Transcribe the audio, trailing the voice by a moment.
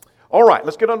All right,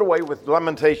 let's get underway with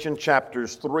Lamentations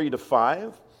chapters 3 to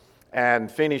 5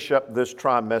 and finish up this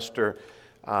trimester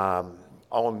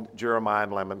on Jeremiah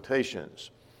and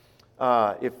Lamentations.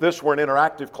 If this were an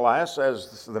interactive class,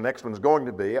 as the next one's going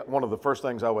to be, one of the first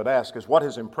things I would ask is, what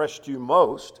has impressed you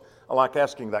most? I like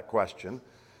asking that question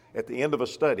at the end of a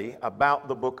study about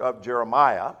the book of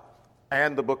Jeremiah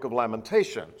and the book of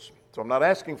Lamentations. So I'm not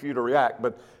asking for you to react,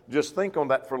 but just think on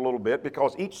that for a little bit,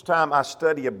 because each time I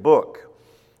study a book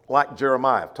like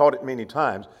Jeremiah, I've taught it many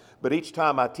times, but each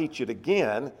time I teach it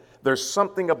again, there's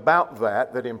something about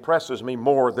that that impresses me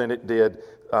more than it did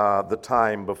the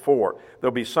time before.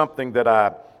 There'll be something that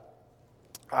I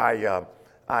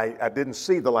didn't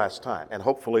see the last time, and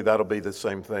hopefully that'll be the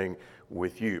same thing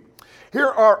with you. Here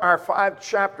are our 5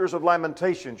 chapters of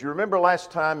Lamentations. You remember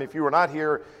last time, if you were not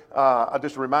here, I'll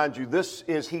just remind you, this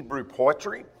is Hebrew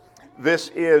poetry.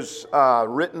 This is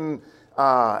written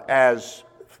as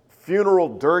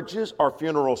funeral dirges or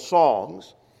funeral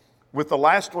songs, with the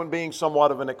last one being somewhat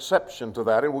of an exception to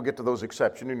that, and we'll get to those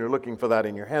exceptions, and you're looking for that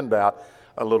in your handout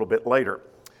a little bit later.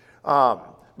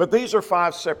 But these are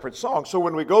 5 separate songs. So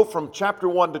when we go from chapter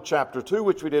 1 to chapter 2,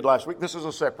 which we did last week, this is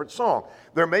a separate song.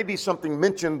 There may be something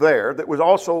mentioned there that was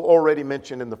also already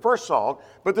mentioned in the first song,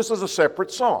 but this is a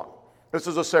separate song. This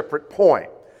is a separate poem.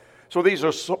 So these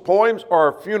are poems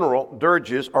or funeral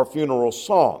dirges or funeral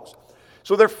songs.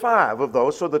 So there are 5 of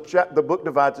those, so the book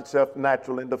divides itself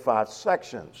naturally into 5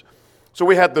 sections. So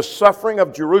we had the suffering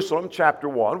of Jerusalem, chapter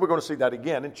 1. We're going to see that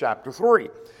again in chapter 3.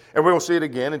 And we're going to see it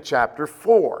again in chapter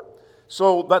 4.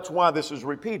 So that's why this is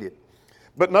repeated.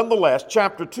 But nonetheless,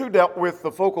 chapter 2 dealt with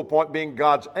the focal point being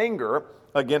God's anger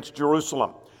against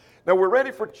Jerusalem. Now we're ready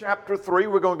for chapter 3.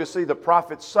 We're going to see the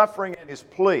prophet's suffering and his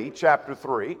plea, chapter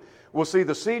 3. We'll see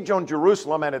the siege on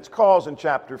Jerusalem and its cause in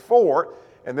chapter 4.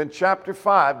 And then chapter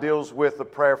 5 deals with the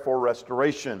prayer for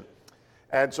restoration.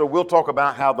 And so we'll talk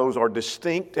about how those are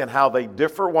distinct and how they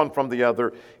differ one from the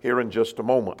other here in just a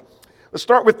moment. Let's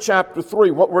start with chapter 3.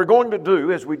 What we're going to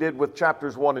do, as we did with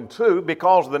chapters 1 and 2,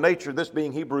 because of the nature of this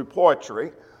being Hebrew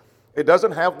poetry, it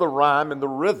doesn't have the rhyme and the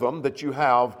rhythm that you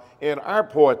have in our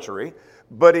poetry,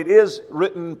 but it is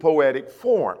written in poetic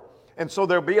form. And so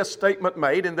there'll be a statement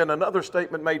made, and then another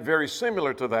statement made very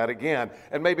similar to that again,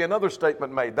 and maybe another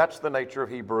statement made. That's the nature of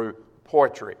Hebrew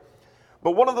poetry.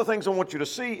 But one of the things I want you to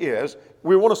see is,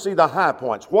 we want to see the high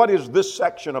points. What is this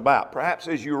section about? Perhaps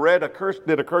as you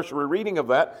did a cursory reading of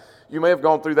that, you may have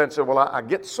gone through that and said, well, I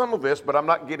get some of this, but I'm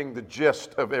not getting the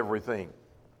gist of everything.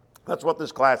 That's what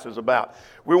this class is about.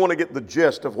 We want to get the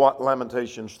gist of what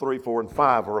Lamentations 3, 4, and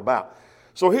 5 are about.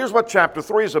 So here's what chapter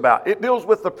 3 is about. It deals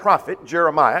with the prophet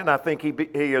Jeremiah, and I think he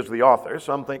is the author.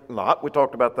 Some think not. We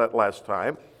talked about that last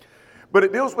time. But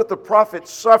it deals with the prophet's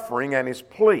suffering and his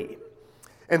plea.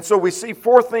 And so we see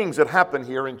 4 things that happen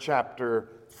here in chapter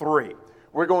 3.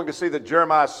 We're going to see that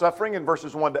Jeremiah's suffering in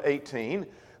verses 1 to 18,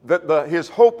 that his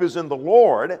hope is in the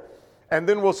Lord, and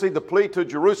then we'll see the plea to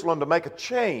Jerusalem to make a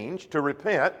change, to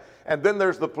repent, and then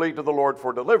there's the plea to the Lord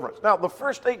for deliverance. Now, the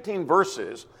first 18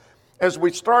 verses, as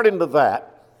we start into that,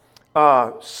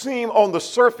 seem on the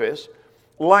surface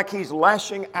like he's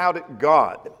lashing out at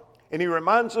God. And he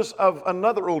reminds us of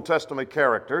another Old Testament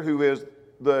character who is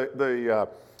the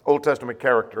Old Testament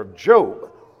character of Job.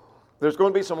 There's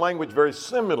going to be some language very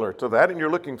similar to that, and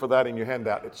you're looking for that in your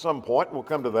handout at some point. We'll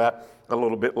come to that a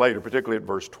little bit later, particularly at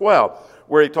verse 12,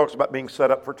 where he talks about being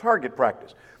set up for target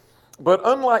practice. But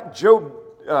unlike Job,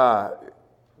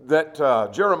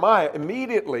 Jeremiah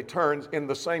immediately turns in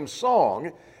the same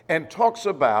song and talks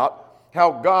about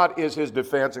how God is his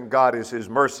defense and God is his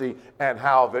mercy, and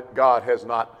how that God has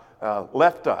not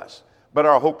left us, but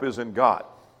our hope is in God.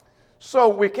 So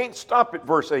we can't stop at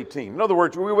verse 18. In other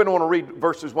words, we wouldn't want to read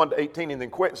verses 1 to 18 and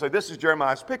then quit and say, this is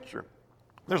Jeremiah's picture.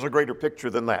 There's a greater picture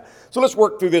than that. So let's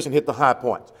work through this and hit the high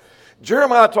points.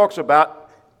 Jeremiah talks about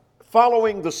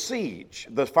following the siege,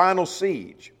 the final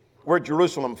siege, where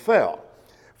Jerusalem fell.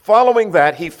 Following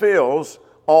that, he feels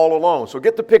all alone. So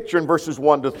get the picture in verses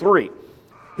 1 to 3.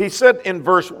 He said in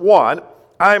verse 1,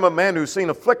 I am a man who's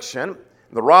seen affliction,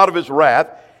 the rod of his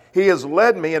wrath. He has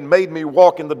led me and made me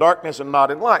walk in the darkness and not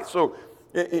in light. So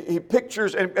he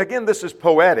pictures, and again, this is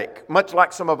poetic, much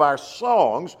like some of our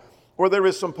songs, where there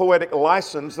is some poetic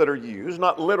license that are used.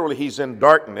 Not literally he's in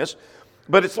darkness,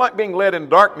 but it's like being led in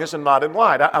darkness and not in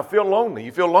light. I feel lonely.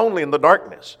 You feel lonely in the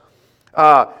darkness.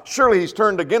 Surely he's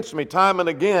turned against me time and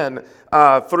again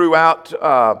throughout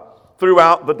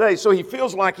the day. So he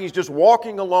feels like he's just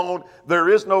walking alone. There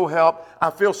is no help.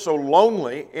 I feel so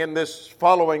lonely in this,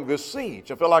 following this siege.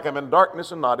 I feel like I'm in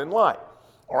darkness and not in light.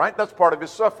 All right, that's part of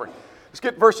his suffering. Let's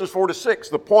get verses 4 to 6.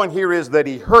 The point here is that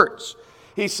he hurts.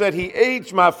 He said, He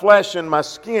aged my flesh and my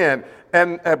skin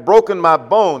and have broken my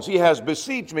bones. He has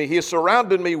besieged me. He has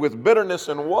surrounded me with bitterness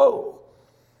and woe.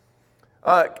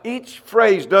 Each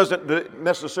phrase doesn't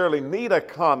necessarily need a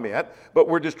comment, but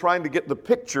we're just trying to get the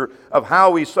picture of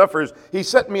how he suffers. He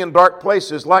set me in dark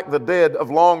places like the dead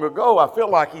of long ago. I feel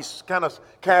like he's kind of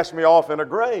cast me off in a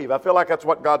grave. I feel like that's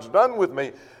what God's done with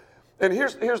me. And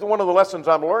here's one of the lessons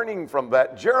I'm learning from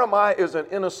that. Jeremiah is an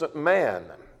innocent man.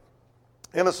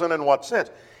 Innocent in what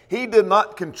sense? He did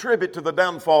not contribute to the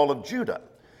downfall of Judah.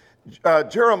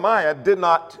 Jeremiah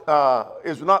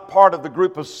is not part of the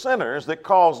group of sinners that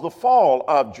caused the fall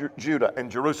of Judah and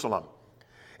Jerusalem.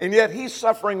 And yet he's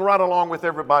suffering right along with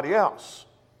everybody else.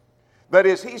 That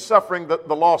is, he's suffering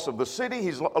the loss of the city,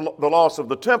 the loss of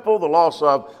the temple, the loss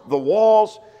of the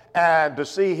walls, and to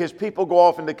see his people go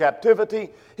off into captivity.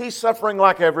 He's suffering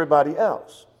like everybody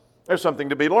else. There's something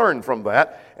to be learned from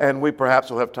that, and we perhaps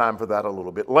will have time for that a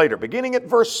little bit later. Beginning at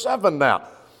verse 7 now.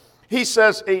 He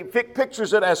says, he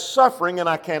pictures it as suffering and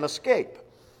I can't escape.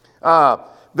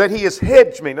 That he has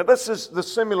hedged me. Now this is the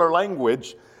similar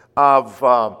language of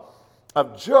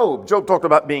Job. Job talked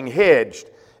about being hedged,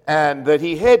 and that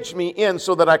he hedged me in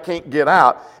so that I can't get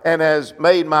out, and has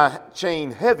made my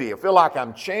chain heavy. I feel like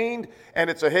I'm chained, and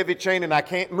it's a heavy chain and I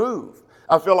can't move.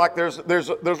 I feel like there's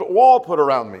a wall put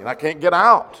around me and I can't get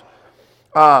out.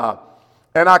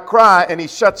 And I cry and he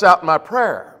shuts out my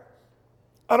prayer.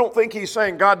 I don't think he's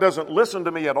saying God doesn't listen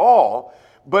to me at all,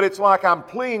 but it's like I'm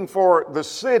pleading for the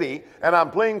city and I'm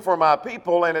pleading for my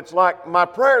people, and it's like my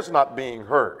prayer's not being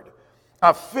heard.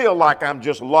 I feel like I'm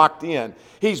just locked in.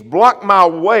 He's blocked my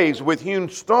ways with hewn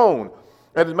stone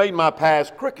and has made my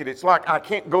paths crooked. It's like I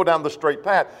can't go down the straight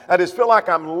path. I just feel like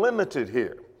I'm limited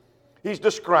here. He's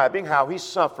describing how he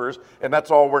suffers, and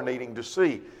that's all we're needing to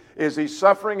see, is he's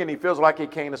suffering and he feels like he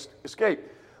can't escape.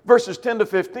 Verses 10 to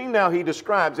 15 now, he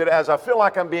describes it as, I feel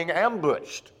like I'm being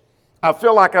ambushed. I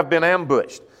feel like I've been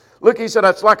ambushed. Look, he said,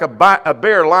 it's like a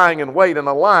bear lying in wait and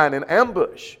a lion in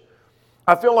ambush.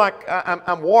 I feel like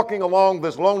I'm walking along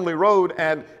this lonely road,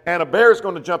 and a bear's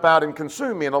going to jump out and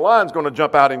consume me, and a lion's going to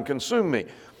jump out and consume me.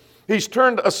 He's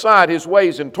turned aside his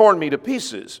ways and torn me to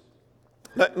pieces.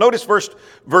 Notice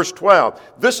verse 12.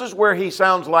 This is where he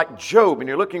sounds like Job, and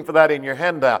you're looking for that in your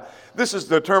handout. This is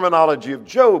the terminology of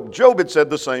Job. Job had said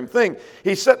the same thing.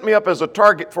 He set me up as a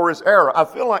target for his arrow. I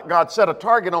feel like God set a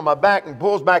target on my back and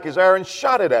pulls back his arrow and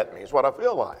shot it at me, is what I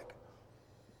feel like.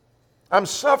 I'm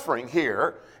suffering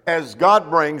here as God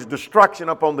brings destruction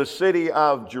upon the city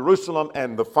of Jerusalem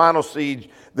and the final siege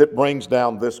that brings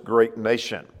down this great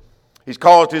nation. He's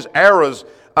caused his arrows,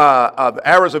 the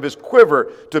arrows of his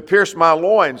quiver to pierce my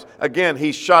loins. Again,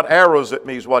 he's shot arrows at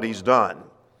me is what he's done.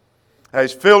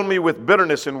 He's filled me with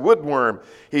bitterness and woodworm,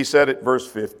 he said at verse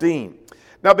 15.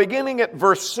 Now beginning at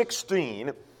verse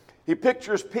 16, he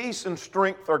pictures peace and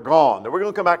strength are gone. Now we're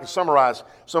going to come back and summarize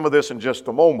some of this in just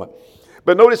a moment.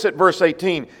 But notice at verse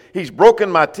 18, he's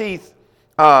broken my teeth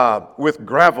with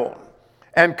gravel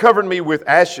and covered me with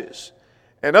ashes.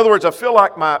 In other words, I feel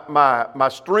like my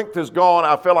strength is gone.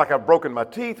 I feel like I've broken my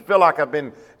teeth. I feel like I've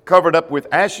been covered up with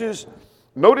ashes.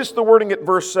 Notice the wording at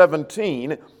verse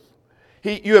 17.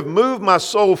 You have moved my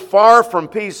soul far from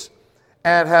peace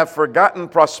and have forgotten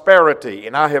prosperity.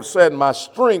 And I have said, my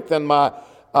strength and my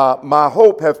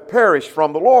hope have perished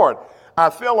from the Lord. I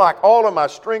feel like all of my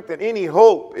strength and any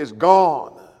hope is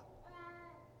gone.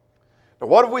 Now,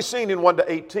 what have we seen in 1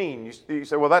 to 18? You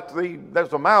say, well,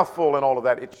 there's a mouthful and all of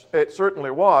that. It certainly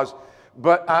was.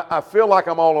 But I feel like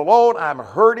I'm all alone. I'm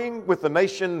hurting with the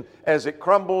nation as it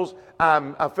crumbles.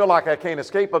 I feel like I can't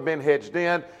escape. I've been hedged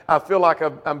in. I feel like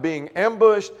I'm being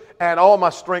ambushed, and all my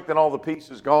strength and all the peace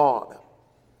is gone.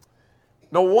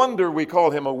 No wonder we call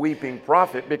him a weeping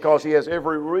prophet, because he has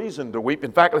every reason to weep.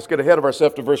 In fact, let's get ahead of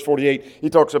ourselves to verse 48. He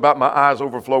talks about my eyes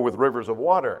overflow with rivers of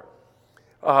water.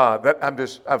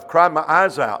 I've cried my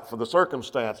eyes out for the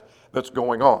circumstance that's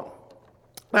going on.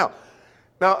 Now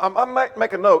I might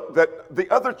make a note that the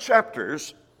other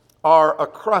chapters are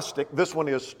acrostic. This one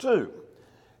is too.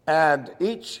 And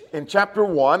each, in chapter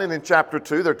 1 and in chapter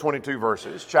 2, there are 22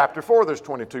 verses. Chapter 4, there's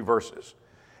 22 verses.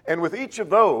 And with each of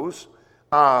those,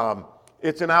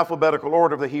 it's in alphabetical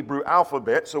order of the Hebrew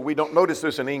alphabet, so we don't notice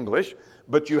this in English,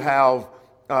 but you have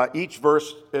each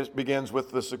verse begins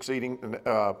with the succeeding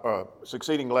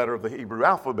letter of the Hebrew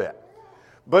alphabet.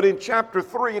 But in chapter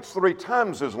 3, it's 3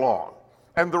 times as long.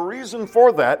 And the reason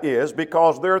for that is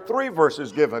because there are 3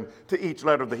 verses given to each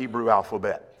letter of the Hebrew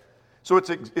alphabet. So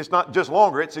it's not just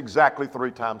longer, it's exactly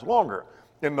 3 times longer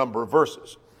in number of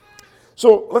verses.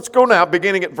 So let's go now,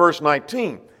 beginning at verse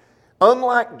 19.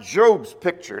 Unlike Job's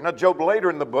picture, now Job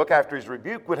later in the book, after his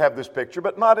rebuke, would have this picture,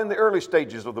 but not in the early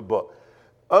stages of the book.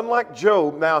 Unlike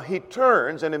Job, now he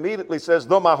turns and immediately says,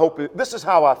 though my hope is, this is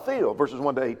how I feel, verses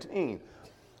 1 to 18,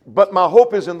 but my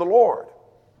hope is in the Lord.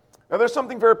 Now there's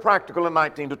something very practical in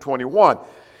 19 to 21.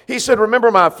 He said,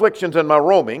 remember my afflictions and my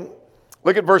roaming.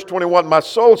 Look at verse 21. My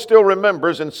soul still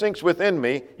remembers and sinks within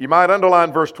me. You might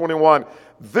underline verse 21.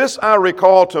 This I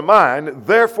recall to mind,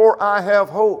 therefore I have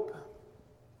hope.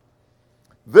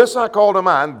 This I call to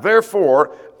mind,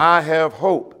 therefore I have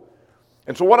hope.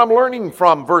 And so what I'm learning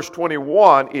from verse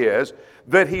 21 is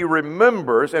that he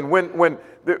remembers, and when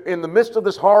in the midst of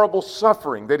this horrible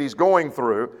suffering that he's going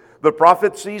through, the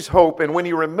prophet sees hope, and when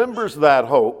he remembers that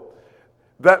hope,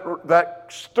 that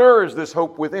stirs this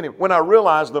hope within him. When I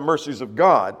realize the mercies of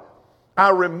God, I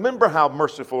remember how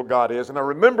merciful God is, and I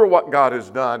remember what God has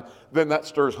done, then that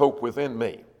stirs hope within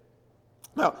me.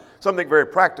 Now, something very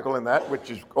practical in that,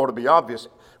 which ought to be obvious,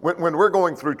 when we're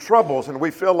going through troubles and we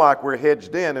feel like we're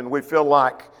hedged in and we feel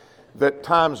like that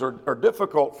times are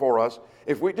difficult for us,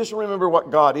 if we just remember what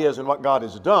God is and what God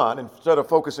has done, instead of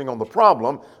focusing on the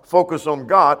problem, focus on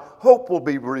God, hope will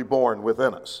be reborn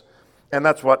within us. And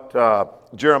that's what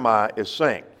Jeremiah is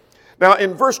saying. Now,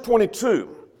 in verse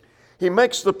 22, he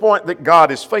makes the point that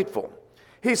God is faithful.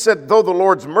 He said, through the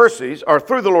Lord's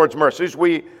mercies,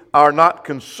 we are not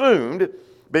consumed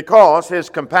because his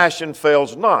compassion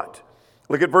fails not.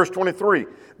 Look at verse 23.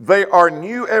 They are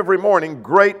new every morning.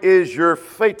 Great is your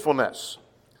faithfulness.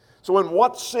 So in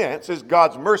what sense is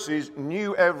God's mercies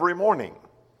new every morning?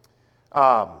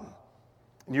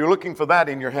 You're looking for that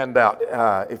in your handout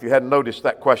if you hadn't noticed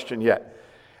that question yet.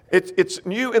 It's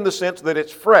new in the sense that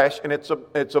it's fresh and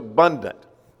it's abundant.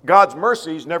 God's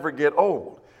mercies never get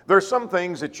old. There's some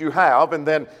things that you have and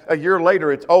then a year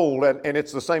later it's old and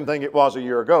it's the same thing it was a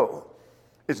year ago.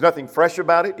 There's nothing fresh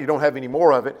about it. You don't have any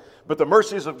more of it. But the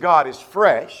mercies of God is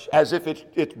fresh as if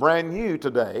it's brand new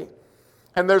today.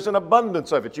 And there's an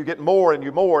abundance of it. You get more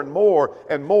and more and more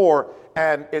and more,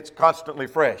 and it's constantly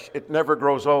fresh. It never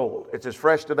grows old. It's as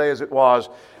fresh today as it was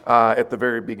at the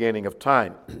very beginning of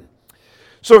time.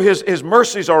 So his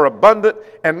mercies are abundant.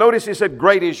 And notice he said,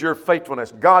 great is your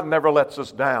faithfulness. God never lets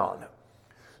us down.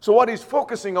 So what he's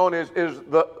focusing on is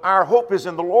our hope is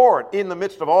in the Lord. In the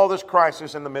midst of all this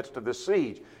crisis, in the midst of this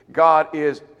siege, God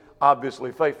is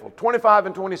obviously faithful. 25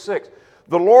 and 26,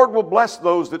 the Lord will bless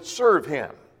those that serve him.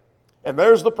 And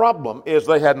there's the problem, is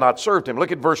they had not served him.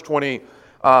 Look at verse 24.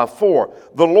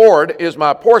 The Lord is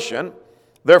my portion,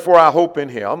 therefore I hope in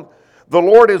him. The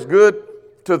Lord is good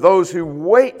to those who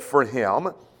wait for him.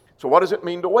 So what does it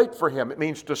mean to wait for him? It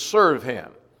means to serve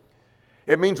him.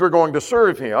 It means we're going to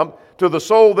serve him. To the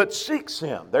soul that seeks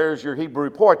him. There's your Hebrew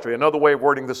poetry, another way of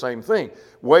wording the same thing.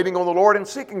 Waiting on the Lord and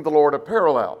seeking the Lord are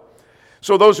parallel.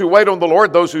 So those who wait on the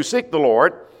Lord, those who seek the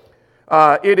Lord,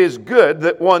 it is good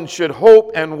that one should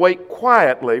hope and wait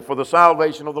quietly for the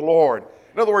salvation of the Lord.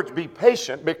 In other words, be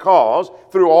patient, because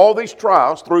through all these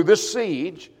trials, through this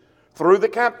siege, through the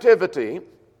captivity,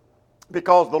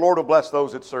 because the Lord will bless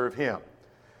those that serve him.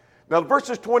 Now,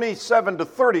 verses 27 to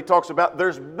 30 talks about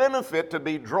there's benefit to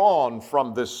be drawn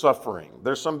from this suffering.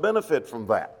 There's some benefit from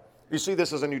that. You see,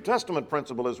 this is a New Testament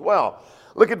principle as well.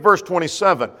 Look at verse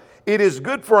 27. It is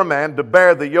good for a man to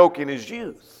bear the yoke in his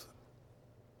youth.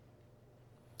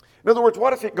 In other words,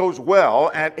 what if it goes well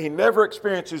and he never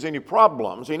experiences any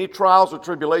problems, any trials or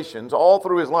tribulations all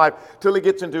through his life till he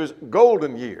gets into his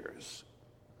golden years?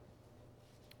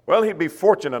 Well, he'd be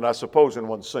fortunate, I suppose, in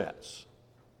one sense.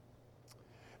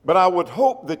 But I would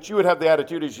hope that you would have the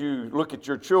attitude as you look at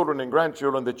your children and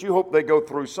grandchildren that you hope they go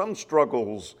through some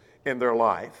struggles in their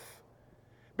life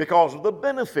because of the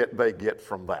benefit they get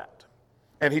from that.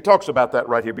 And he talks about that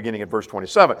right here beginning at verse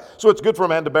 27. So it's good for a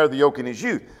man to bear the yoke in his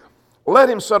youth. Let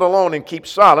him sit alone and keep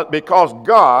silent because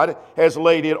God has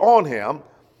laid it on him.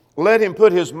 Let him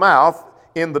put his mouth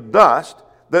in the dust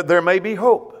that there may be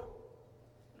hope.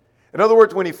 In other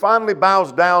words, when he finally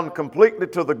bows down completely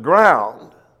to the ground,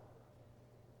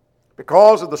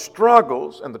 because of the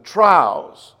struggles and the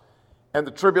trials and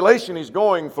the tribulation he's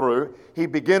going through, he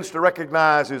begins to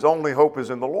recognize his only hope is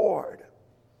in the Lord.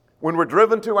 When we're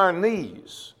driven to our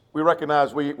knees, we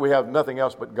recognize we have nothing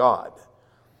else but God.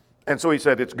 And so he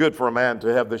said it's good for a man to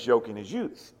have this yoke in his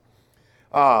youth.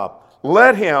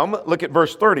 Let him, look at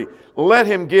verse 30, let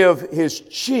him give his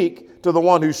cheek to the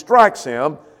one who strikes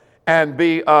him and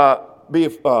be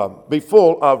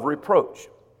full of reproach.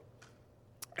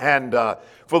 And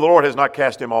for the Lord has not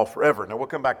cast him off forever. Now we'll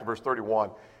come back to verse 31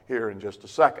 here in just a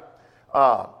second.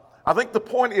 I think the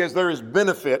point is there is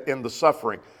benefit in the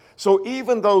suffering. So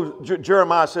even though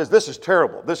Jeremiah says this is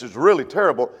terrible, this is really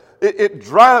terrible, it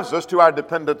drives us to our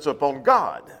dependence upon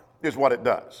God, is what it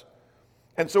does.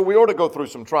 And so we ought to go through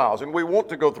some trials, and we want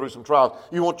to go through some trials.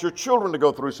 You want your children to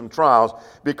go through some trials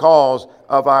because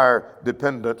of our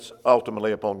dependence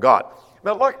ultimately upon God.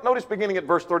 Now, notice beginning at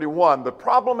verse 31, the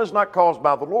problem is not caused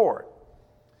by the Lord.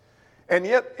 And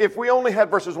yet, if we only had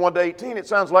verses 1 to 18, it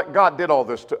sounds like God did all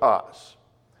this to us.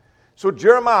 So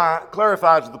Jeremiah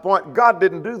clarifies the point, God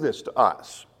didn't do this to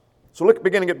us. So look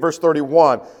beginning at verse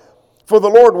 31. For the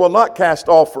Lord will not cast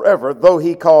off forever, though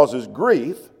he causes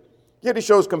grief, yet he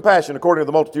shows compassion according to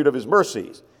the multitude of his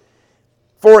mercies.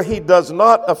 For he does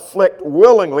not afflict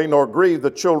willingly nor grieve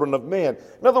the children of men.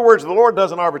 In other words, the Lord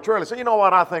doesn't arbitrarily say, you know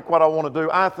what I want to do?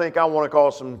 I think I want to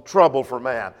cause some trouble for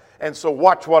man. And so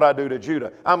watch what I do to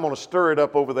Judah. I'm going to stir it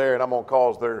up over there and I'm going to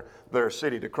cause their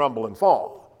city to crumble and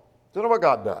fall. That's not what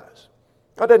God does.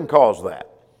 God didn't cause that.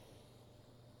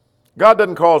 God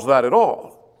doesn't cause that at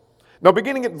all. Now,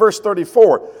 beginning at verse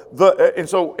 34, and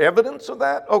so evidence of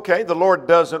that, okay, the Lord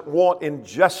doesn't want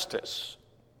injustice.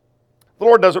 The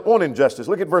Lord doesn't want injustice.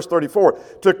 Look at verse 34.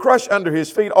 To crush under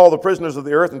his feet all the prisoners of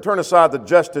the earth and turn aside the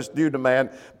justice due to man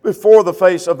before the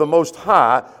face of the Most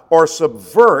High, or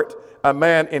subvert a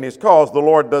man in his cause, the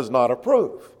Lord does not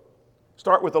approve.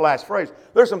 Start with the last phrase.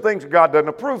 There's some things God doesn't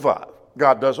approve of.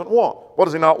 God doesn't want. What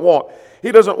does he not want?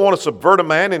 He doesn't want to subvert a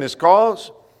man in his cause.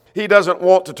 He doesn't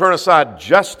want to turn aside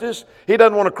justice. He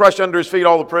doesn't want to crush under his feet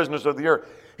all the prisoners of the earth.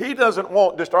 He doesn't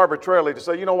want just arbitrarily to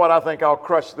say, you know what, I think I'll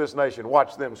crush this nation.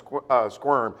 Watch them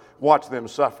squirm. Watch them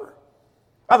suffer.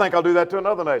 I think I'll do that to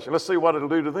another nation. Let's see what it'll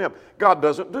do to them. God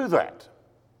doesn't do that.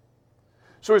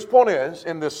 So his point is,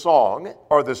 in this song,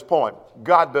 or this point,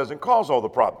 God doesn't cause all the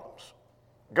problems.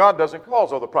 God doesn't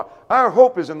cause all the problems. Our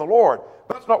hope is in the Lord.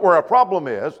 That's not where our problem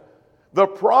is. The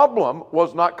problem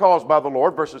was not caused by the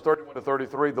Lord. Verses 31 to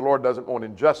 33, the Lord doesn't want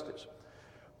injustice.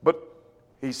 But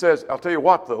he says, I'll tell you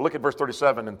what though, look at verse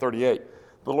 37 and 38.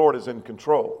 The Lord is in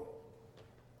control.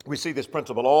 We see this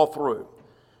principle all through.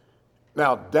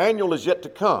 Now, Daniel is yet to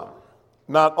come.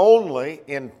 Not only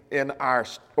in our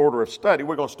order of study,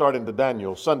 we're going to start into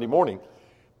Daniel Sunday morning,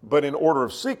 but in order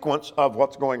of sequence of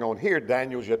what's going on here,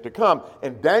 Daniel's yet to come.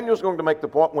 And Daniel's going to make the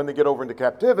point when they get over into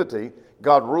captivity,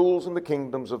 God rules in the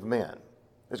kingdoms of men.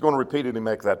 He's going to repeatedly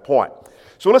make that point.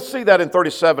 So let's see that in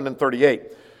 37 and 38.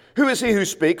 Who is he who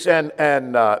speaks and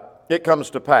it comes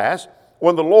to pass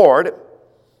when the Lord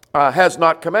has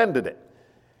not commanded it?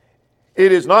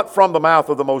 It is not from the mouth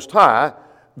of the Most High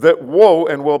that woe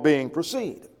and well-being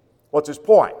proceed. What's his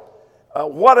point?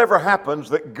 Whatever happens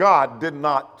that God did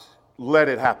not let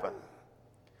it happen,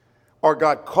 or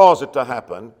God caused it to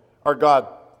happen, or God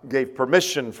gave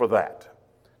permission for that.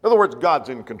 In other words, God's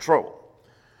in control.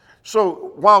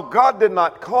 So while God did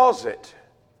not cause it,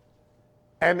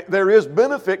 and there is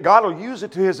benefit, God will use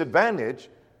it to his advantage,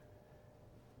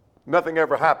 nothing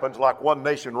ever happens like one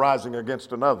nation rising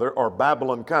against another, or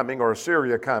Babylon coming, or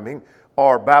Assyria coming,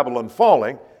 or Babylon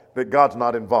falling, that God's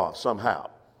not involved somehow.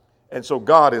 And so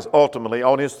God is ultimately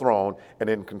on his throne and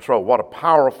in control. What a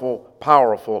powerful,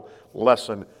 powerful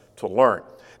lesson to learn.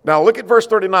 Now look at verse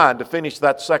 39 to finish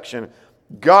that section.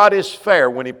 God is fair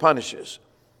when he punishes.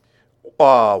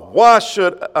 Why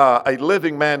should a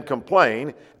living man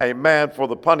complain, a man for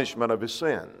the punishment of his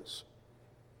sins?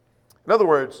 In other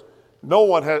words,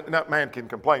 no man can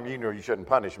complain, you shouldn't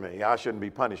punish me. I shouldn't be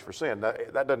punished for sin.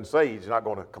 That doesn't say he's not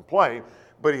going to complain,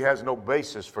 but he has no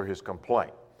basis for his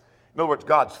complaint. In other words,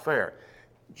 God's fair.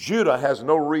 Judah has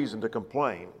no reason to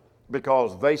complain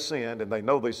because they sinned and they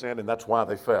know they sinned and that's why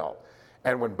they fell.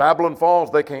 And when Babylon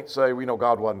falls, they can't say, we know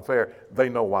God wasn't fair. They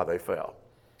know why they fell.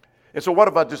 And so what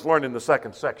have I just learned in the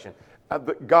second section?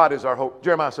 God is our hope.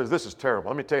 Jeremiah says, this is terrible.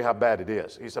 Let me tell you how bad it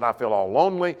is. He said, I feel all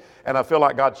lonely and I feel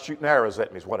like God's shooting arrows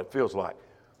at me is what it feels like.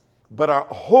 But our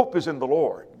hope is in the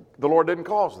Lord. The Lord didn't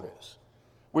cause this.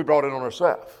 We brought it on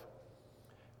ourselves.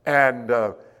 And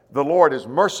the Lord is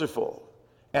merciful,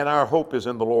 and our hope is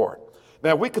in the Lord.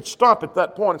 Now, we could stop at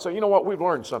that point and say, you know what, we've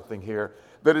learned something here,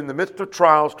 that in the midst of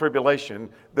trials, tribulation,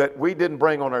 that we didn't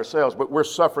bring on ourselves, but we're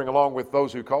suffering along with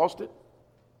those who caused it.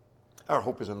 Our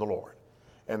hope is in the Lord,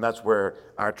 and that's where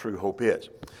our true hope is.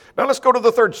 Now, let's go to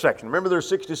the third section. Remember, there's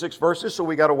 66 verses, so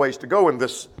we got a ways to go in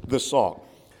this song.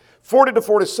 40 to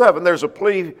 47, there's a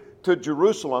plea to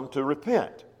Jerusalem to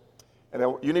repent.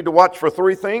 And you need to watch for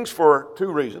three things for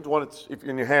two reasons. One, it's if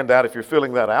in your handout, if you're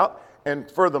filling that out.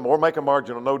 And furthermore, make a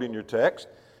marginal note in your text,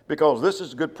 because this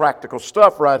is good practical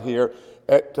stuff right here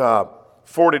at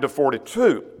 40 to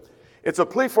 42. It's a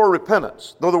plea for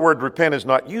repentance, though the word repent is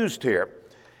not used here.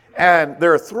 And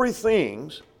there are three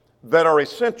things that are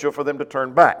essential for them to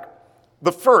turn back.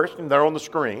 The first, and they're on the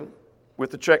screen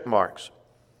with the check marks,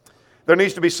 there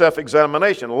needs to be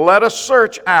self-examination. Let us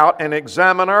search out and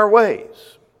examine our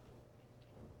ways.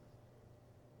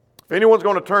 If anyone's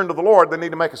going to turn to the Lord, they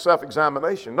need to make a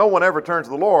self-examination. No one ever turns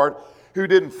to the Lord who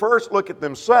didn't first look at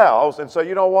themselves and say,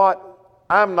 you know what?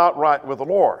 I'm not right with the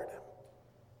Lord.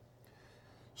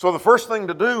 So the first thing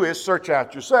to do is search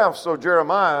out yourself. So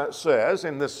Jeremiah says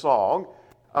in this song,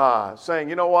 saying,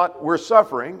 you know what? We're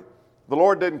suffering. The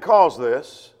Lord didn't cause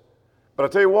this. But I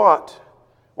tell you what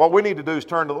we need to do is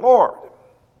turn to the Lord.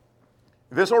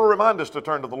 This will remind us to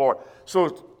turn to the Lord. So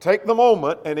take the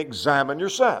moment and examine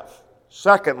yourself.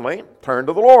 Secondly, turn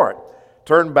to the Lord.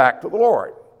 Turn back to the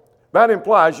Lord. That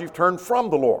implies you've turned from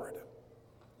the Lord.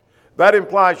 That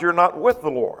implies you're not with the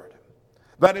Lord.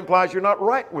 That implies you're not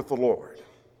right with the Lord.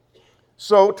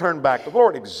 So turn back to the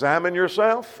Lord. Examine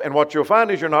yourself, and what you'll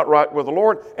find is you're not right with the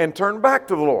Lord, and turn back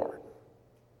to the Lord.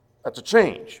 That's a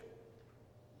change.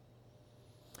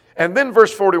 And then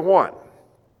verse 41.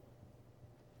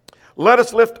 Let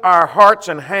us lift our hearts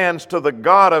and hands to the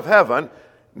God of heaven.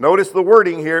 Notice the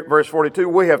wording here at verse 42.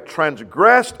 We have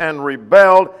transgressed and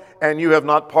rebelled, and you have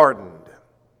not pardoned.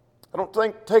 I don't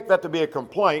take that to be a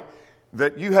complaint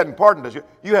that you hadn't pardoned us.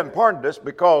 You hadn't pardoned us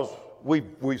because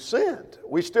we've sinned.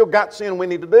 We've still got sin we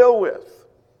need to deal with.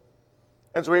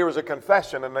 And so here was a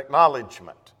confession and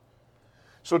acknowledgement.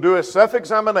 So do a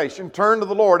self-examination, turn to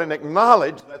the Lord, and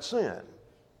acknowledge that sin.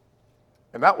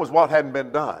 And that was what hadn't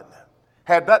been done.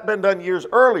 Had that been done years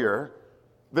earlier,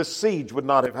 this siege would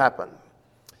not have happened.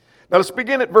 Now let's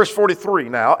begin at verse 43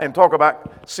 now and talk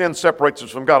about sin separates us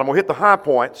from God. I'm going to hit the high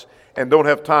points and don't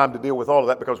have time to deal with all of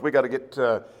that because we got to get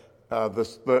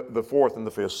the fourth and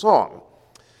the fifth song.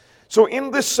 So in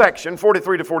this section,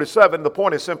 43 to 47, the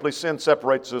point is simply sin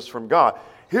separates us from God.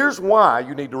 Here's why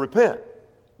you need to repent,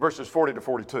 verses 40 to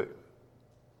 42.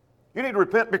 You need to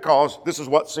repent because this is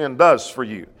what sin does for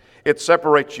you. It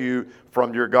separates you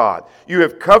from your God. You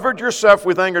have covered yourself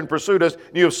with anger and pursued us.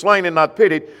 You have slain and not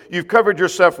pitied. You've covered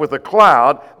yourself with a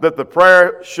cloud that the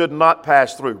prayer should not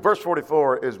pass through. Verse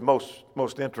 44 is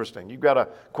most interesting. You've got a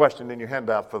question in your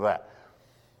handout for that.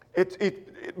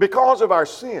 Because of our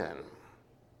sin,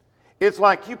 it's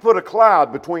like you put a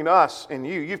cloud between us and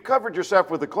you. You've covered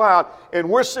yourself with a cloud, and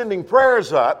we're sending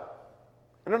prayers up,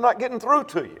 and they're not getting through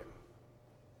to you.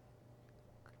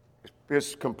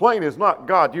 His complaint is not,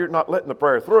 God, you're not letting the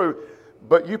prayer through,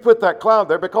 but you put that cloud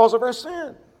there because of our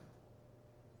sin.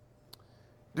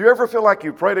 Do you ever feel like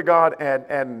you pray to God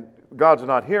and God's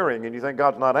not hearing and you think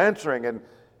God's not answering,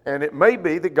 and it may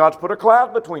be that God's put a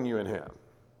cloud between you and Him?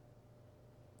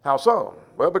 How so?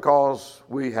 Well, because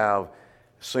we have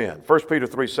sinned. 1 Peter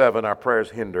 3:7,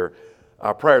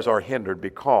 our prayers are hindered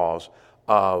because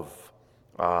of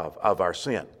our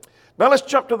sin. Now let's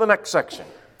jump to the next section.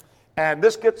 And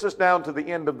this gets us down to the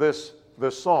end of this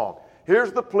song.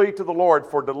 Here's the plea to the Lord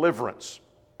for deliverance.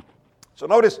 So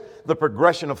notice the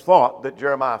progression of thought that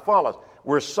Jeremiah follows.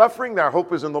 We're suffering, our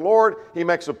hope is in the Lord. He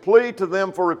makes a plea to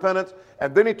them for repentance,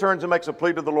 and then he turns and makes a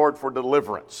plea to the Lord for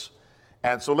deliverance.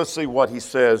 And so let's see what he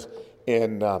says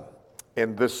in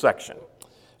this section.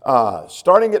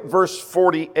 Starting at verse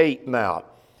 48 now.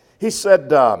 He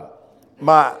said,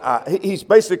 he's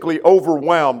basically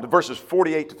overwhelmed. Verses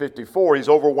 48 to 54, he's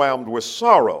overwhelmed with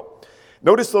sorrow.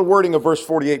 Notice the wording of verse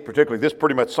 48 particularly. This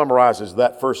pretty much summarizes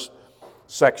that first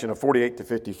section of 48 to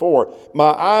 54. My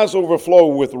eyes overflow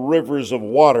with rivers of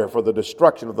water for the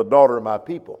destruction of the daughter of my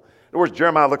people. In other words,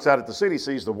 Jeremiah looks out at the city,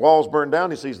 sees the walls burned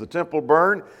down, he sees the temple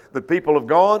burned, the people have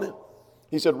gone.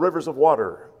 He said, rivers of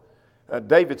water.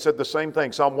 David said the same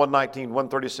thing, Psalm 119,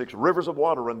 136, rivers of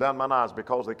water run down mine eyes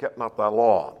because they kept not thy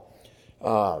law.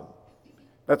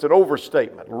 That's an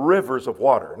overstatement. Rivers of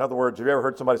water. In other words, have you ever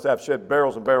heard somebody say, I've shed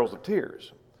barrels and barrels of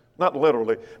tears? Not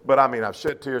literally, but I mean, I've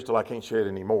shed tears till I can't shed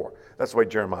anymore. That's the way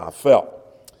Jeremiah felt.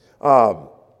 Now,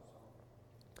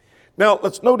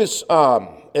 let's notice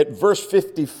at verse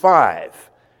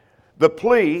 55, the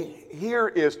plea here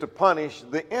is to punish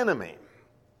the enemy,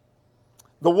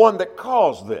 the one that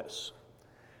caused this.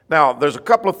 Now, there's a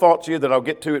couple of thoughts here that I'll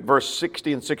get to at verse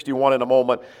 60 and 61 in a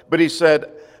moment, but he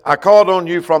said, I called on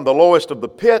you from the lowest of the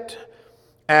pit,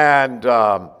 and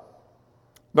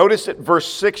notice at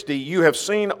verse 60, you have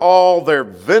seen all their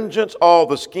vengeance, all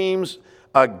the schemes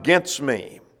against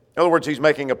me. In other words, he's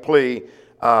making a plea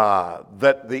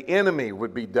that the enemy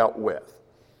would be dealt with.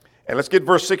 And let's get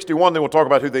verse 61, then we'll talk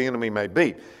about who the enemy may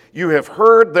be. You have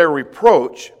heard their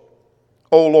reproach,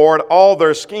 O Lord, all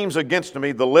their schemes against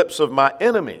me, the lips of my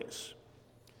enemies.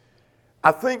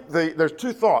 I think there's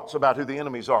two thoughts about who the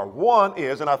enemies are. One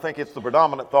is, and I think it's the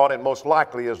predominant thought and most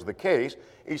likely is the case,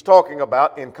 he's talking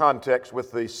about in context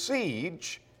with the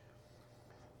siege,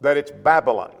 that it's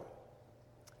Babylon.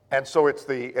 And so it's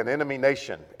an enemy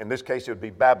nation. In this case, it would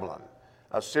be Babylon.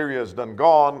 Syria is done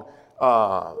gone.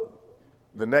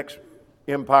 The next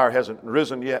empire hasn't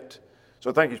risen yet. So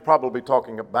I think he's probably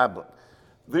talking of Babylon.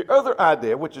 The other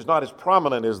idea, which is not as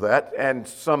prominent as that, and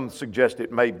some suggest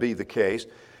it may be the case,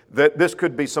 that this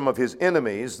could be some of his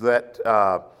enemies, that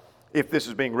if this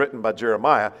is being written by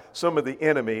Jeremiah, some of the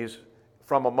enemies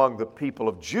from among the people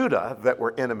of Judah that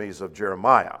were enemies of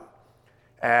Jeremiah.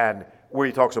 And where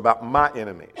he talks about my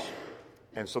enemies.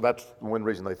 And so that's one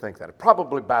reason they think that.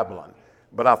 Probably Babylon.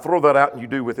 But I'll throw that out and you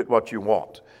do with it what you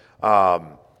want.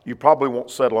 You probably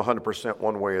won't settle 100%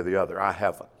 one way or the other. I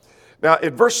haven't. Now,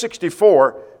 in verse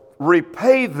 64,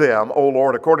 repay them, O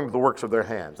Lord, according to the works of their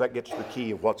hands. That gets the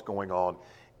key of what's going on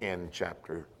at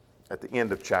the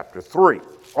end of chapter 3.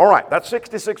 All right, that's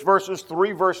 66 verses,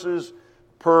 3 verses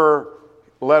per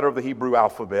letter of the Hebrew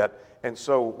alphabet. And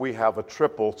so we have a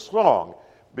triple song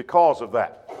because of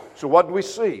that. So what do we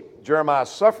see? Jeremiah's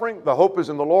suffering, the hope is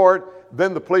in the Lord,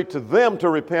 then the plea to them to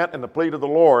repent, and the plea to the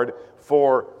Lord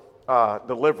for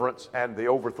deliverance and the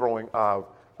overthrowing of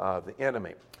the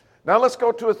enemy. Now let's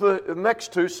go to the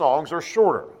next two songs are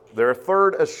shorter. They're a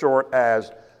third as short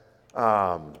as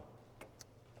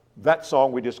that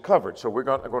song we just covered. So we're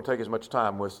not going to take as much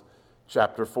time with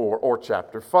chapter 4 or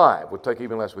chapter 5. We'll take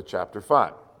even less with chapter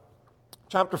 5.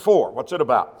 Chapter 4, what's it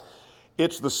about?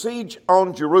 It's the siege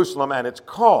on Jerusalem and its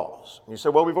cause. And you say,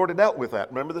 well, we've already dealt with that.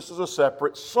 Remember, this is a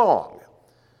separate song.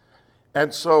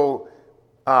 And so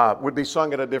would be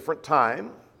sung at a different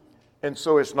time. And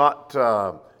so it's not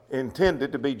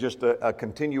intended to be just a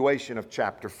continuation of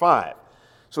chapter 5.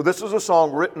 So this is a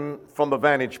song written from the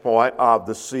vantage point of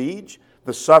the siege,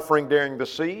 the suffering during the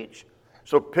siege.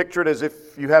 So picture it as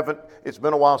if you haven't, it's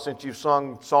been a while since you've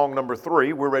sung song number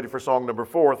 3. We're ready for song number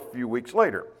 4 a few weeks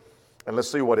later. And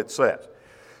let's see what it says.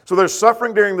 So there's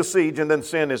suffering during the siege, and then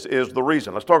sin is the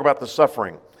reason. Let's talk about the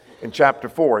suffering in chapter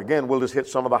 4. Again, we'll just hit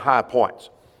some of the high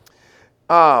points.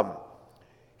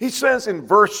 He says in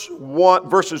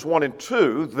verses 1 and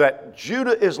 2 that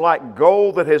Judah is like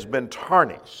gold that has been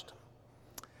tarnished.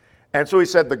 And so he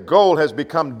said the gold has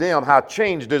become dim. How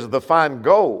changed is the fine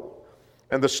gold.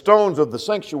 And the stones of the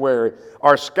sanctuary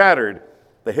are scattered.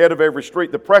 The head of every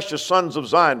street, the precious sons of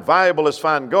Zion, valuable as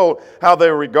fine gold, how they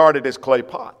are regarded as clay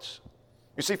pots.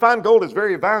 You see, fine gold is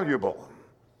very valuable.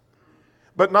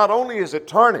 But not only is it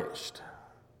tarnished,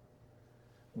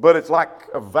 but it's like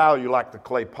a value like the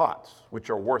clay pots, which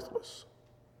are worthless.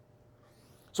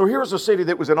 So here's a city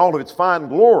that was in all of its fine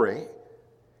glory,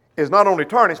 is not only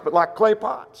tarnished, but like clay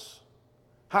pots.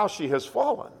 How she has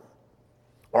fallen.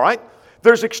 All right?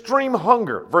 There's extreme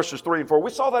hunger, verses 3 and 4. We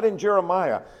saw that in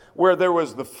Jeremiah, where there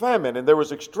was the famine and there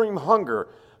was extreme hunger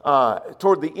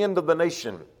toward the end of the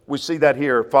nation. We see that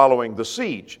here following the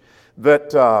siege,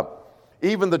 that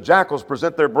even the jackals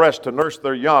present their breasts to nurse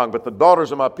their young, but the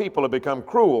daughters of my people have become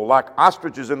cruel, like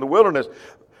ostriches in the wilderness.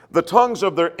 The tongues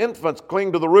of their infants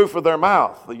cling to the roof of their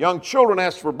mouth. The young children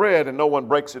ask for bread, and no one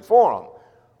breaks it for them.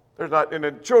 And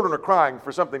the children are crying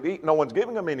for something to eat. No one's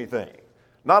giving them anything.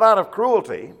 Not out of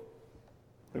cruelty.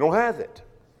 They don't have it.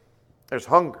 There's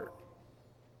hunger.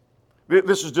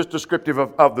 This is just descriptive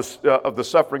of the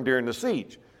suffering during the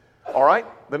siege. All right?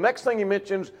 The next thing he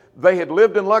mentions, they had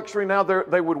lived in luxury. Now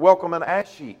they would welcome an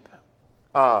ash heap.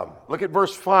 Look at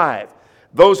verse 5.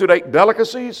 Those who ate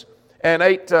delicacies and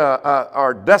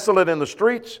are desolate in the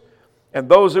streets, and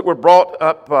those that were brought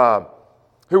up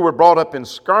who were brought up in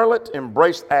scarlet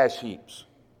embraced ash heaps.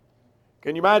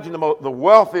 Can you imagine the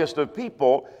wealthiest of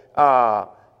people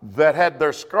that had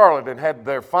their scarlet and had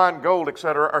their fine gold,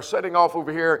 etc., are sitting off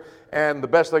over here, and the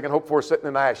best they can hope for is sitting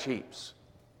in ash heaps.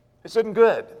 This isn't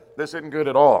good. This isn't good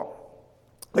at all.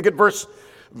 Look at verse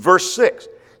 6.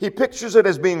 He pictures it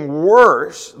as being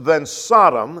worse than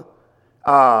Sodom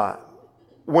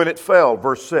when it fell,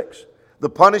 verse 6. The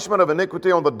punishment of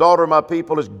iniquity on the daughter of my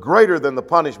people is greater than the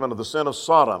punishment of the sin of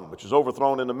Sodom, which is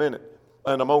overthrown in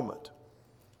a moment.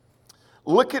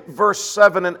 Look at verse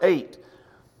 7 and 8.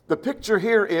 The picture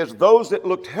here is those that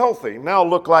looked healthy now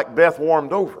look like death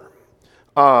warmed over.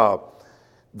 Her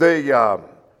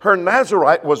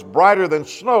Nazarite was brighter than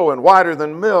snow and whiter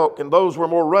than milk, and those were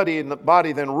more ruddy in the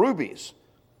body than rubies.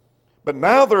 But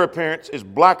now their appearance is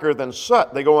blacker than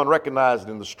soot. They go unrecognized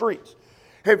in the streets.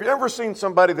 Have you ever seen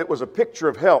somebody that was a picture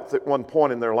of health at one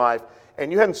point in their life,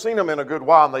 and you hadn't seen them in a good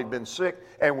while and they've been sick,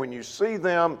 and when you see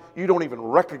them, you don't even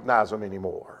recognize them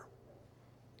anymore?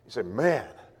 You say, man,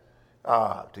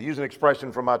 to use an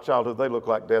expression from my childhood, they look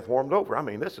like death warmed over. I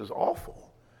mean, this is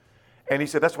awful. And he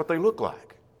said, that's what they look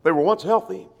like. They were once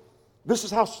healthy. This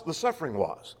is how the suffering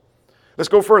was. Let's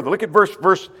go further. Look at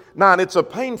verse 9. It's a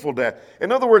painful death.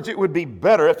 In other words, it would be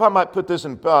better, if I might put this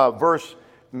in verse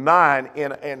 9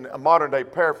 in a modern day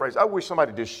paraphrase, I wish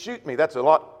somebody would just shoot me. That's a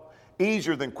lot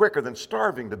easier than quicker than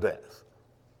starving to death.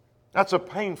 That's a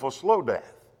painful, slow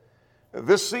death.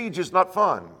 This siege is not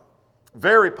fun.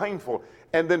 Very painful.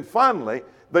 And then finally,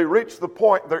 they reach the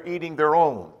point they're eating their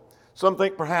own. Some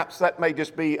think perhaps that may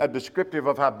just be a descriptive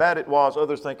of how bad it was.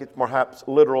 Others think it's perhaps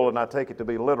literal, and I take it to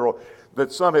be literal,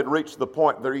 that some had reached the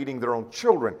point they're eating their own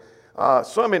children.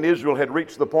 Some in Israel had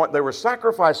reached the point they were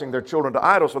sacrificing their children to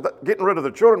idols, so getting rid of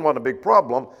the children wasn't a big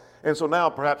problem. And so now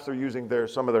perhaps they're using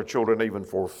some of their children even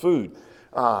for food,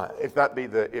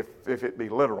 if it be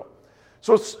literal.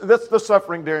 So that's the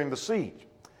suffering during the siege.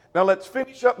 Now let's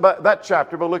finish up that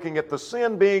chapter by looking at the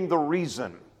sin being the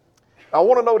reason. I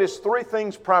want to notice three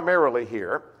things primarily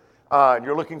here. And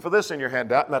you're looking for this in your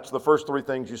handout, and that's the first three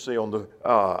things you see on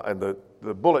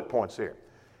the bullet points here.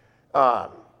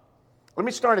 Let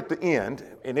me start at the end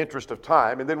in interest of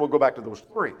time, and then we'll go back to those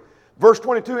three. Verse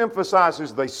 22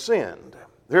 emphasizes they sinned.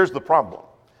 Here's the problem.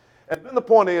 And then the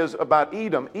point is about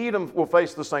Edom. Edom will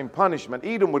face the same punishment.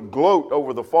 Edom would gloat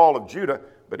over the fall of Judah,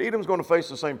 but Edom's going to face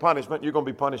the same punishment. You're going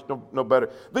to be punished no better.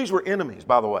 These were enemies,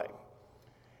 by the way,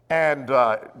 and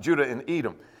Judah and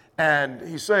Edom. And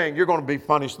he's saying you're going to be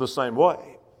punished the same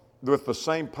way, with the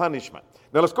same punishment.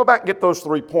 Now let's go back and get those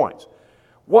 3 points.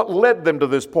 What led them to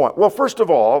this point? Well, first of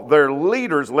all, their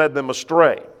leaders led them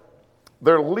astray.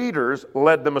 Their leaders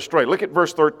led them astray. Look at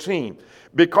verse 13.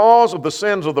 Because of the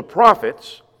sins of the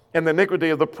prophets and the iniquity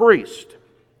of the priest.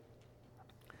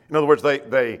 In other words,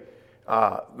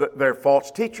 their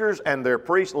false teachers and their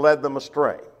priests led them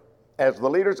astray. As the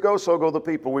leaders go, so go the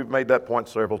people. We've made that point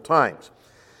several times.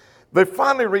 They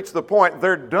finally reached the point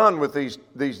they're done with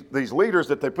these leaders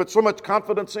that they put so much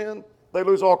confidence in. They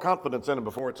lose all confidence in them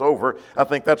before it's over. I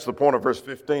think that's the point of verse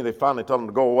 15. They finally tell them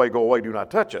to go away, do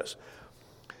not touch us.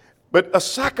 But a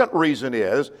second reason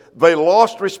is they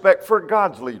lost respect for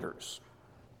God's leaders.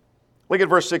 Look at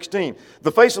verse 16.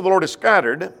 The face of the Lord is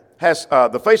scattered.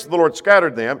 The face of the Lord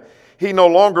scattered them. He no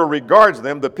longer regards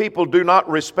them. The people do not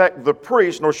respect the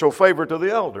priest nor show favor to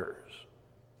the elders.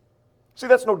 See,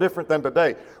 that's no different than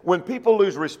today. When people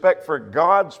lose respect for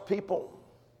God's people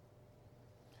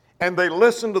and they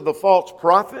listen to the false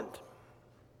prophet,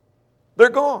 they're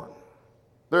gone.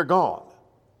 They're gone.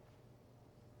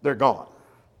 They're gone.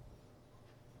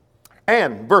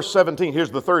 And verse 17,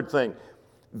 here's the third thing,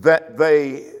 that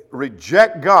they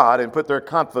reject God and put their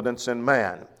confidence in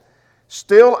man.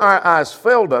 Still our eyes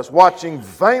failed us, watching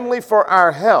vainly for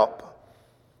our help.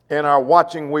 In our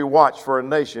watching we watched for a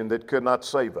nation that could not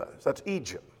save us. That's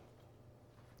Egypt.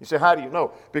 You say, how do you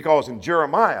know? Because in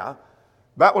Jeremiah,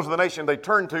 that was the nation they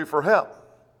turned to for help.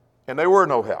 And they were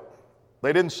no help.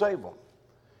 They didn't save them.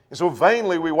 And so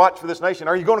vainly we watched for this nation.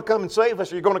 Are you going to come and save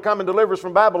us? Are you going to come and deliver us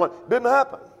from Babylon? Didn't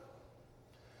happen.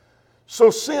 So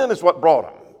sin is what brought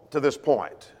them to this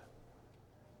point.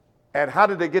 And how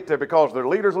did they get there? Because their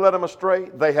leaders led them astray.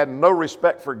 They had no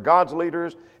respect for God's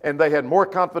leaders, and they had more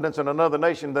confidence in another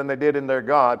nation than they did in their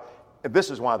God. And this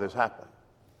is why this happened.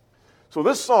 So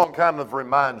this song kind of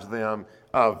reminds them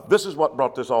of this is what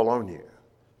brought this all on you.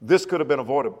 This could have been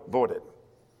avoided.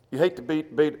 You hate to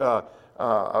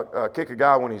kick a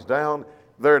guy when he's down.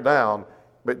 They're down,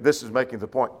 but this is making the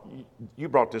point. You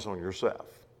brought this on yourself.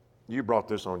 You brought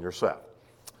this on yourself.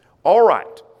 All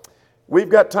right. We've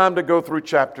got time to go through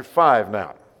chapter 5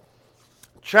 now.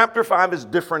 Chapter 5 is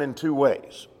different in 2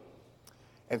 ways.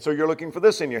 And so you're looking for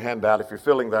this in your handout if you're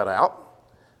filling that out.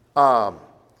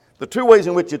 The 2 ways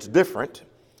in which it's different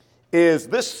is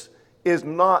this is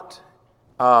not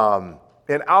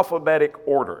in alphabetic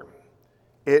order.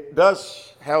 It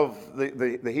does have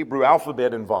the Hebrew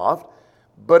alphabet involved,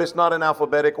 but it's not in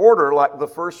alphabetic order like the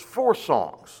first 4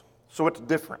 songs. So it's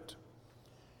different.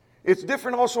 It's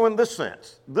different also in this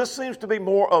sense. This seems to be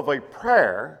more of a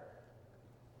prayer,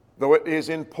 though it is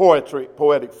in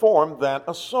poetic form, than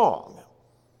a song.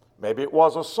 Maybe it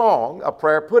was a song, a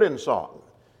prayer put in song.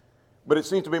 But it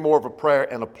seems to be more of a prayer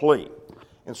and a plea.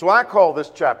 And so I call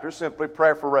this chapter simply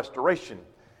Prayer for Restoration.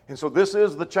 And so this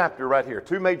is the chapter right here.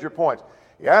 2 major points.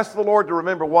 You ask the Lord to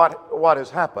remember what has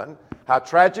happened, how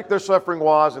tragic their suffering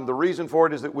was, and the reason for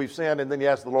it is that we've sinned, and then you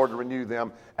ask the Lord to renew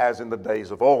them as in the days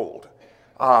of old.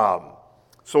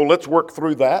 So let's work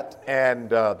through that, and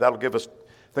that'll give us,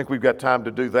 I think we've got time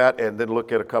to do that, and then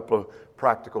look at a couple of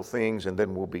practical things, and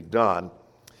then we'll be done.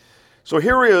 So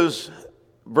here is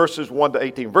verses 1 to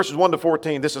 18. Verses 1 to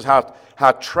 14, this is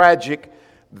how tragic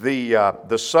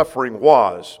the suffering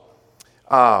was.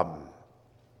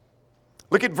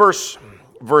 Look at verse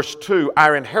 2.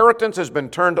 Our inheritance has been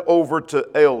turned over to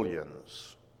aliens.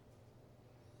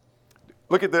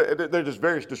 Look at there's just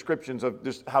various descriptions of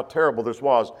just how terrible this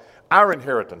was. Our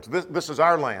inheritance. This is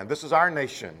our land. This is our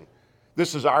nation.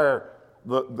 This is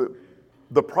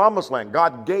the promised land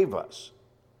God gave us.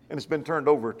 and it's been turned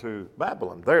over to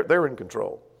Babylon. They're in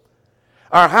control.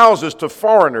 Our houses to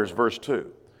foreigners, verse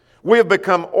 2. We have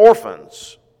become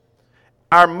orphans.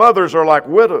 Our mothers are like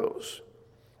widows.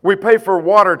 We pay for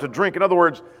water to drink. In other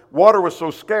words, water was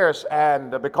so scarce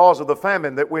and because of the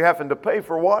famine that we happened to pay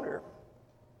for water.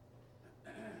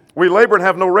 We labor and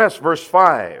have no rest, verse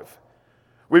 5.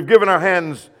 We've given our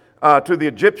hands to the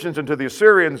Egyptians and to the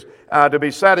Assyrians to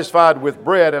be satisfied with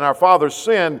bread, and our fathers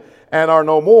sinned and are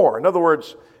no more. In other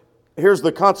words, here's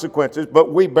the consequences,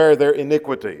 but we bear their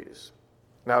iniquities.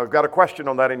 Now, we've got a question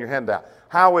on that in your handout.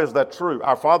 How is that true?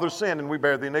 Our fathers sinned and we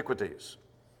bear the iniquities.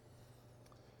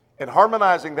 And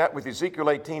harmonizing that with Ezekiel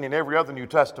 18 and every other New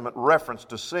Testament reference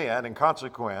to sin and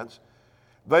consequence,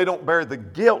 they don't bear the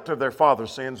guilt of their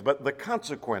father's sins, but the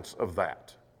consequence of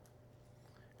that.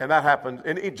 And that happened,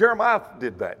 and Jeremiah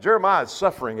did that. Jeremiah is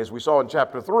suffering, as we saw in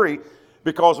chapter 3,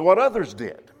 because of what others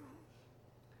did.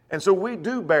 And so we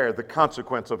do bear the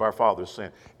consequence of our father's sin.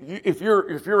 If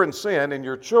you're in sin and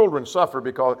your children suffer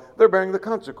because they're bearing the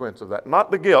consequence of that,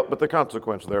 not the guilt, but the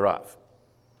consequence thereof.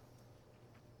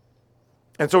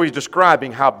 And so he's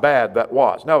describing how bad that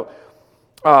was. Now,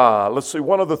 let's see,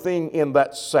 one other thing in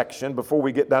that section before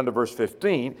we get down to verse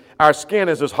 15. Our skin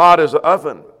is as hot as an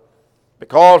oven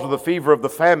because of the fever of the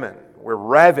famine. We're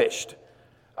ravished.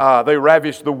 They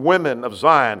ravished the women of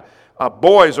Zion.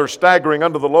 Boys are staggering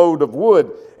under the load of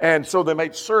wood, and so they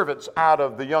made servants out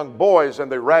of the young boys,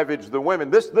 and they ravaged the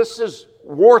women. This is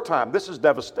wartime. This is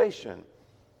devastation.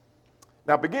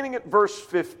 Now, beginning at verse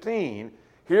 15,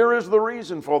 here is the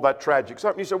reason for that tragic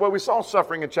suffering. You say, well, we saw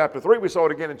suffering in chapter 3. We saw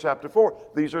it again in chapter 4.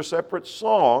 These are separate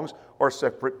songs or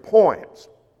separate poems.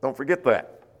 Don't forget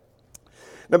that.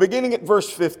 Now, beginning at verse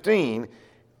 15,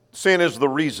 sin is the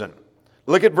reason.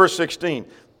 Look at verse 16.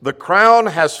 The crown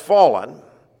has fallen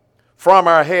from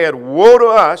our head. Woe to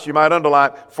us, you might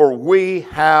underline, for we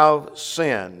have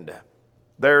sinned.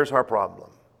 There's our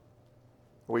problem.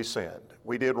 We sinned.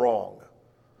 We did wrong.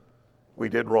 We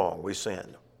did wrong. We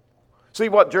sinned. See,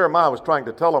 what Jeremiah was trying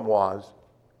to tell them was,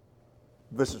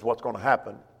 this is what's going to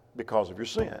happen because of your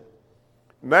sin.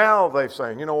 Now they're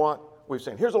saying, you know what? We've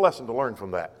sinned. Here's a lesson to learn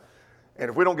from that. And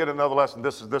if we don't get another lesson,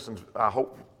 this is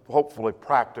hopefully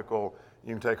practical,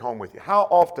 you can take home with you. How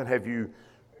often have you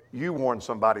warned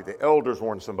somebody, the elders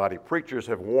warned somebody, preachers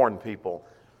have warned people,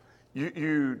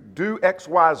 you do X,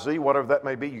 Y, Z, whatever that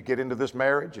may be, you get into this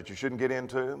marriage that you shouldn't get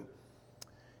into.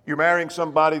 You're marrying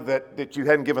somebody that you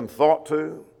hadn't given thought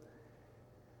to.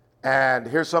 And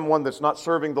here's someone that's not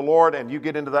serving the Lord, and you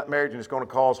get into that marriage and it's going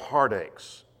to cause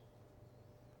heartaches.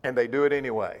 And they do it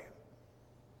anyway.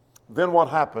 Then what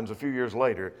happens a few years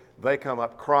later? They come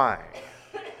up crying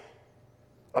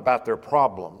about their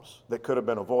problems that could have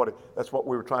been avoided. That's what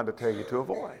we were trying to tell you to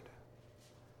avoid.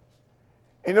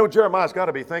 And you know, Jeremiah's got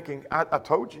to be thinking, I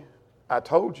told you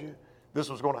this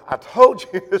was going to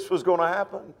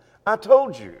happen. I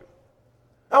told you.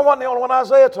 I wasn't the only one.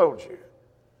 Isaiah told you.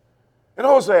 And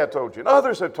Hosea told you, and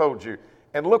others have told you.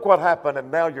 And look what happened,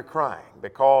 and now you're crying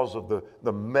because of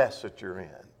the mess that you're in.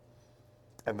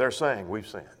 And they're saying, we've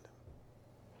sinned.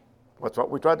 That's what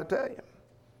we tried to tell you.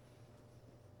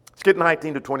 Let's get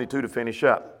 19 to 22 to finish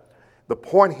up. The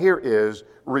point here is,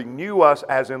 renew us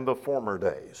as in the former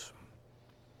days.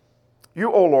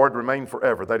 You, O Lord, remain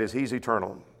forever. That is, He's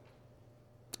eternal.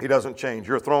 He doesn't change.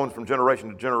 Your throne's from generation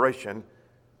to generation.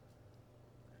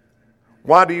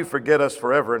 Why do you forget us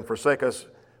forever and forsake us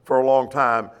for a long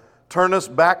time? Turn us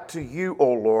back to you,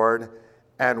 O Lord,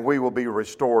 and we will be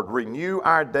restored. Renew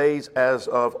our days as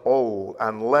of old,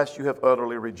 unless you have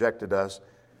utterly rejected us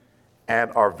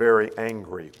and are very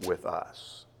angry with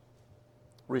us.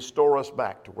 Restore us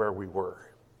back to where we were.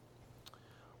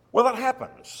 Well, that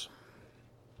happens.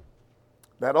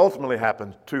 That ultimately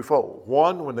happens twofold.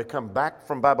 One, when they come back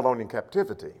from Babylonian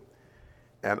captivity,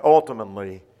 and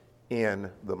ultimately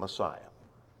in the Messiah.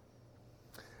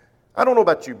 I don't know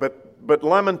about you, but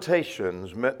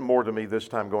Lamentations meant more to me this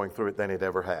time going through it than it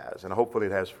ever has, and hopefully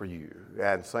it has for you.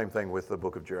 And same thing with the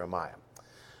book of Jeremiah.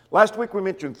 Last week we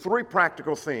mentioned 3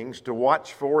 practical things to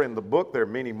watch for in the book. There are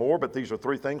many more, but these are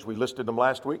 3 things. We listed them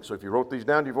last week, so if you wrote these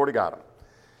down, you've already got them.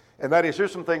 And that is,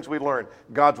 here's some things we learned.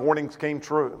 God's warnings came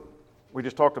true. We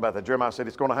just talked about that. Jeremiah said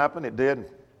it's going to happen. It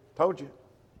did. Told you.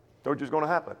 Told you it's going to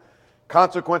happen.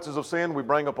 Consequences of sin we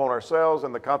bring upon ourselves,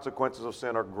 and the consequences of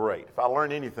sin are great. If I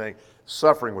learned anything,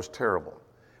 suffering was terrible.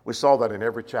 We saw that in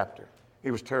every chapter.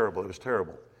 It was terrible. It was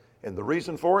terrible. And the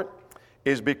reason for it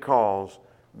is because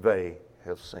they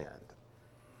have sinned.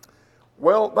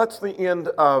 Well, that's the end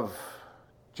of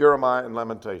Jeremiah and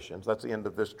Lamentations. That's the end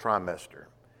of this trimester.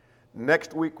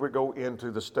 Next week, we go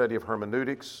into the study of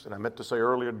hermeneutics. And I meant to say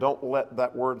earlier, don't let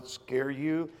that word scare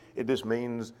you. It just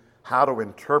means how to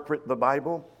interpret the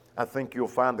Bible. I think you'll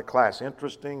find the class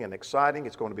interesting and exciting.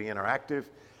 It's going to be interactive.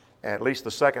 At least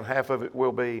the second half of it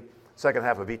will be, second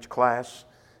half of each class.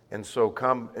 And so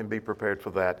come and be prepared for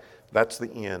that. That's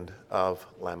the end of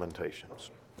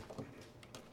Lamentations.